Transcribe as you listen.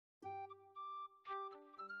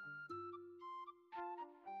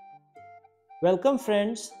Welcome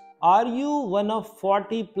friends. Are you one of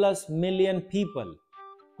 40 plus million people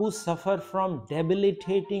who suffer from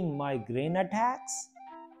debilitating migraine attacks?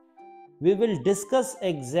 We will discuss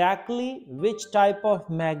exactly which type of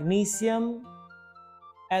magnesium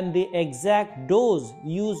and the exact dose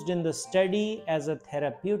used in the study as a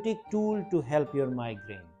therapeutic tool to help your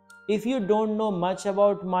migraine. If you don't know much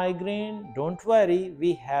about migraine, don't worry,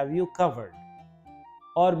 we have you covered.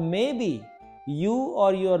 Or maybe you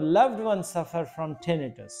or your loved one suffer from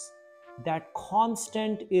tinnitus, that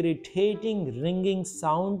constant irritating ringing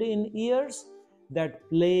sound in ears that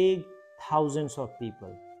plague thousands of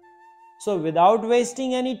people. So without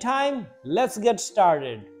wasting any time, let's get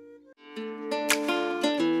started.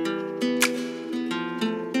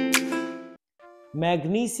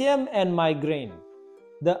 Magnesium and migraine.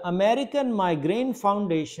 The American Migraine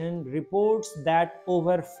Foundation reports that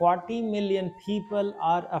over 40 million people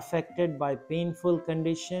are affected by painful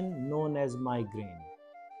condition known as migraine.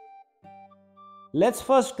 Let's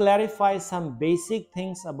first clarify some basic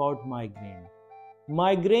things about migraine.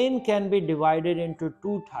 Migraine can be divided into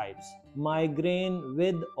two types. Migraine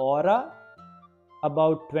with aura,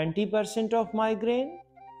 about 20% of migraine,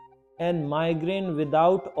 and migraine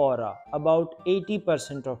without aura, about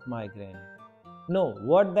 80% of migraine. No,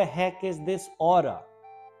 what the heck is this aura?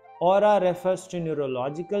 Aura refers to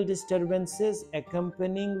neurological disturbances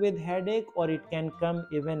accompanying with headache, or it can come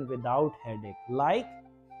even without headache, like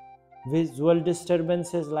visual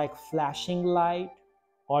disturbances like flashing light,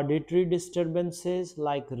 auditory disturbances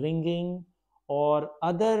like ringing, or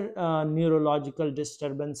other neurological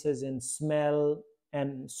disturbances in smell,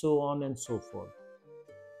 and so on and so forth.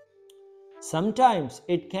 Sometimes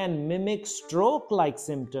it can mimic stroke-like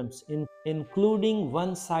symptoms, including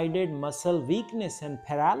one-sided muscle weakness and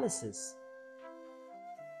paralysis.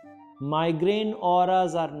 Migraine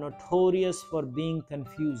auras are notorious for being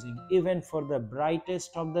confusing, even for the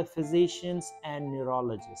brightest of the physicians and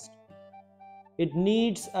neurologists. It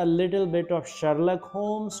needs a little bit of Sherlock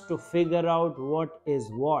Holmes to figure out what is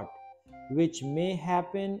what, which may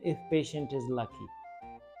happen if patient is lucky.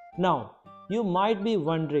 Now, you might be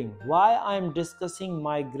wondering why I am discussing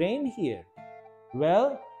migraine here.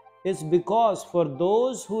 Well, it's because for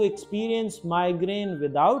those who experience migraine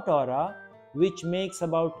without aura, which makes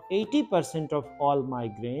about 80% of all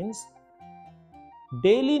migraines,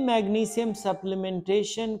 daily magnesium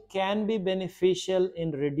supplementation can be beneficial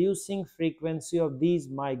in reducing frequency of these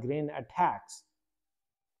migraine attacks.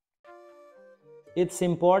 It's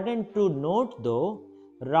important to note though,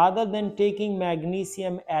 rather than taking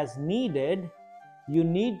magnesium as needed, you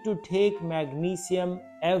need to take magnesium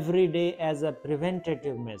every day as a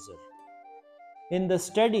preventative measure. In the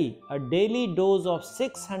study, a daily dose of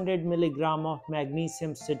 600 mg of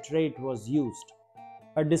magnesium citrate was used.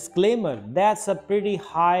 A disclaimer, that's a pretty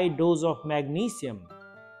high dose of magnesium.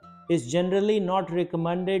 It's generally not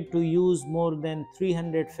recommended to use more than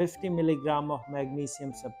 350 mg of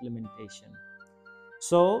magnesium supplementation.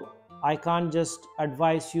 So, I can't just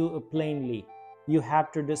advise you plainly. You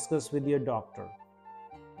have to discuss with your doctor.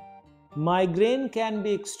 Migraine can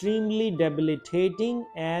be extremely debilitating,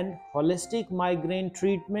 and holistic migraine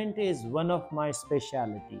treatment is one of my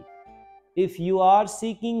specialty. If you are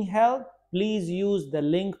seeking help, please use the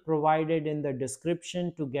link provided in the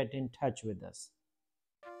description to get in touch with us.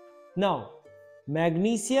 Now,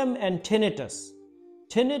 magnesium and tinnitus.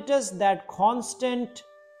 Tinnitus, that constant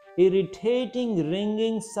irritating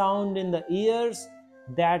ringing sound in the ears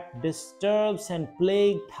that disturbs and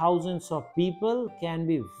plagues thousands of people, can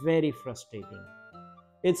be very frustrating.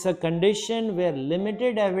 It's a condition where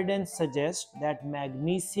limited evidence suggests that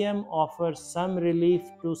magnesium offers some relief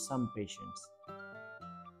to some patients.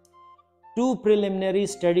 Two preliminary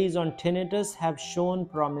studies on tinnitus have shown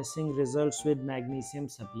promising results with magnesium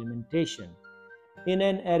supplementation. In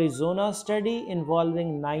an Arizona study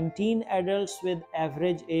involving 19 adults with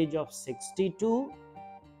average age of 62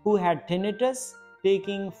 who had tinnitus,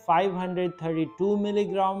 taking 532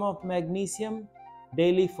 mg of magnesium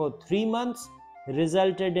daily for 3 months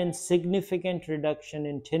resulted in significant reduction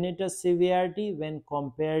in tinnitus severity when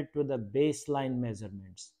compared to the baseline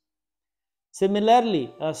measurements.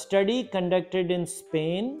 Similarly, a study conducted in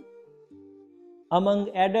Spain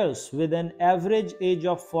among adults with an average age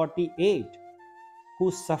of 48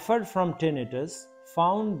 who suffered from tinnitus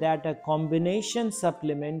found that a combination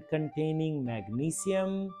supplement containing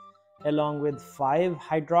magnesium along with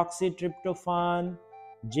 5-hydroxytryptophan,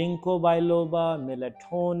 ginkgo biloba,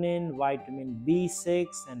 melatonin, vitamin B6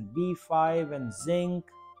 and B5 and zinc.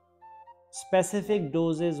 Specific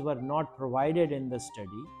doses were not provided in the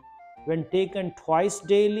study. When taken twice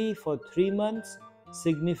daily for 3 months,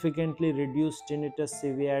 significantly reduced tinnitus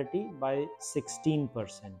severity by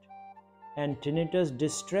 16% and tinnitus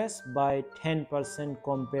distress by 10%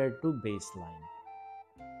 compared to baseline.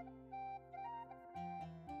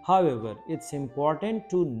 However, it's important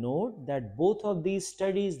to note that both of these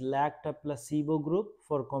studies lacked a placebo group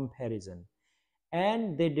for comparison,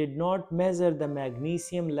 and they did not measure the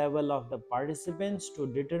magnesium level of the participants to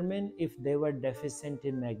determine if they were deficient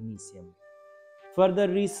in magnesium. Further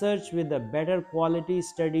research with a better quality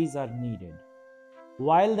studies are needed.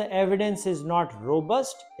 While the evidence is not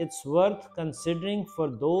robust, it's worth considering for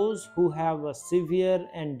those who have a severe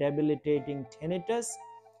and debilitating tinnitus.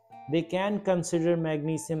 They can consider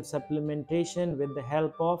magnesium supplementation with the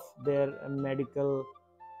help of their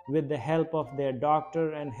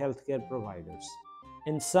doctor and healthcare providers.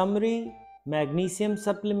 In summary, magnesium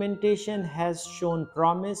supplementation has shown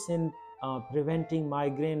promise in preventing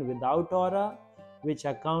migraine without aura, which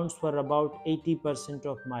accounts for about 80%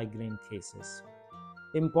 of migraine cases.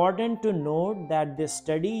 Important to note that this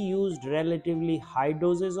study used relatively high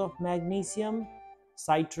doses of magnesium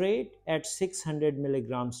citrate at 600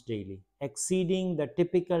 milligrams daily, exceeding the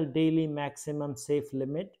typical daily maximum safe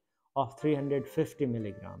limit of 350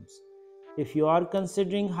 milligrams. If you are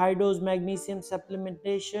considering high-dose magnesium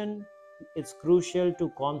supplementation, it's crucial to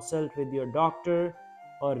consult with your doctor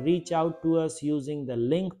or reach out to us using the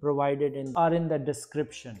link provided in the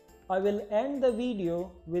description. I will end the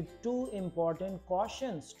video with two important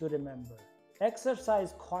cautions to remember.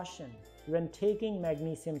 Exercise caution when taking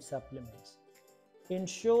magnesium supplements.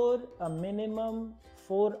 Ensure a minimum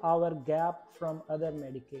 4-hour gap from other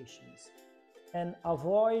medications and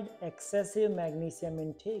avoid excessive magnesium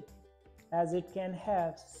intake as it can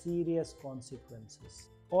have serious consequences.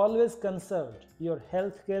 Always consult your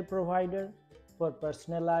healthcare provider for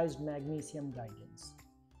personalized magnesium guidance.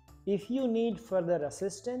 If you need further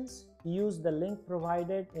assistance, use the link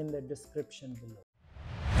provided in the description below.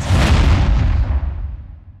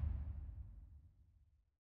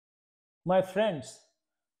 My friends,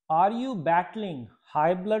 are you battling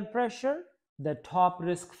high blood pressure, the top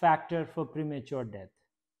risk factor for premature death?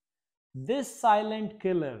 This silent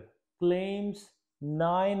killer claims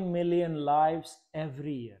 9 million lives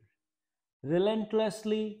every year,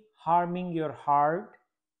 relentlessly harming your heart,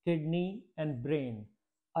 kidney, and brain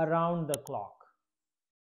around the clock.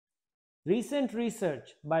 Recent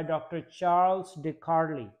research by Dr. Charles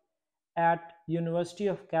DeCarli at University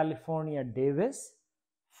of California, Davis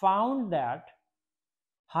found that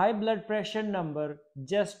high blood pressure number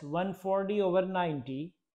just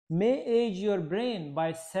 140/90 may age your brain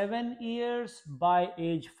by 7 years by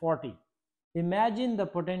age 40. Imagine the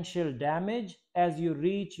potential damage as you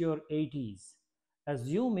reach your 80s,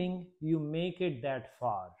 assuming you make it that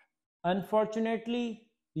far. Unfortunately,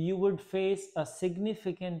 you would face a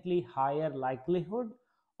significantly higher likelihood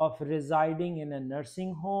of residing in a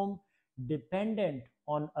nursing home dependent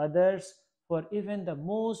on others for even the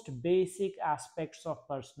most basic aspects of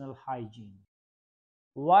personal hygiene.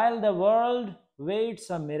 While the world waits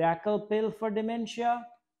a miracle pill for dementia,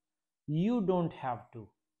 you don't have to.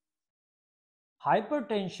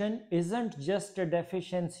 Hypertension isn't just a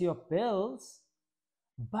deficiency of pills,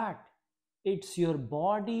 but it's your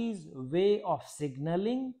body's way of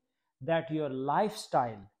signaling that your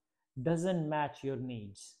lifestyle doesn't match your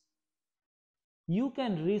needs. You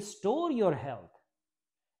can restore your health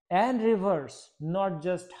and reverse not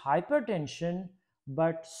just hypertension,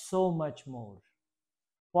 but so much more,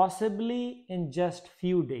 possibly in just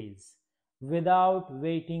few days, without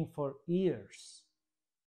waiting for years.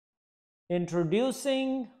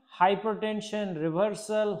 Introducing Hypertension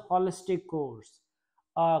Reversal Holistic Course,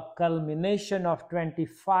 a culmination of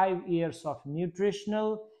 25 years of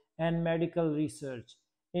nutritional and medical research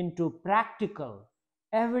into practical,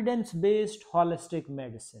 evidence-based holistic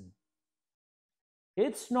medicine.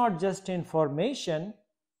 It's not just information,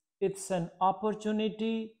 it's an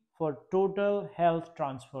opportunity for total health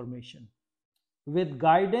transformation. With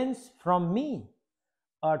guidance from me,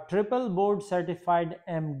 a triple board certified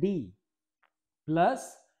MD,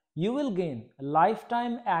 plus you will gain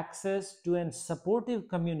lifetime access to a supportive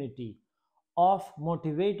community of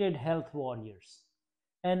motivated health warriors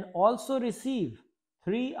and also receive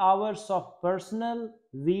 3 hours of personal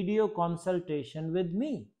video consultation with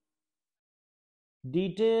me.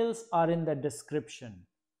 Details are in the description,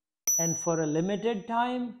 and for a limited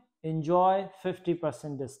time, enjoy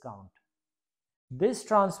 50% discount. This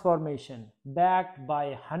transformation, backed by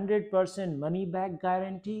a 100% money-back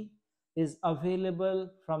guarantee, is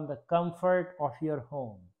available from the comfort of your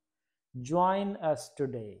home. Join us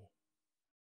today.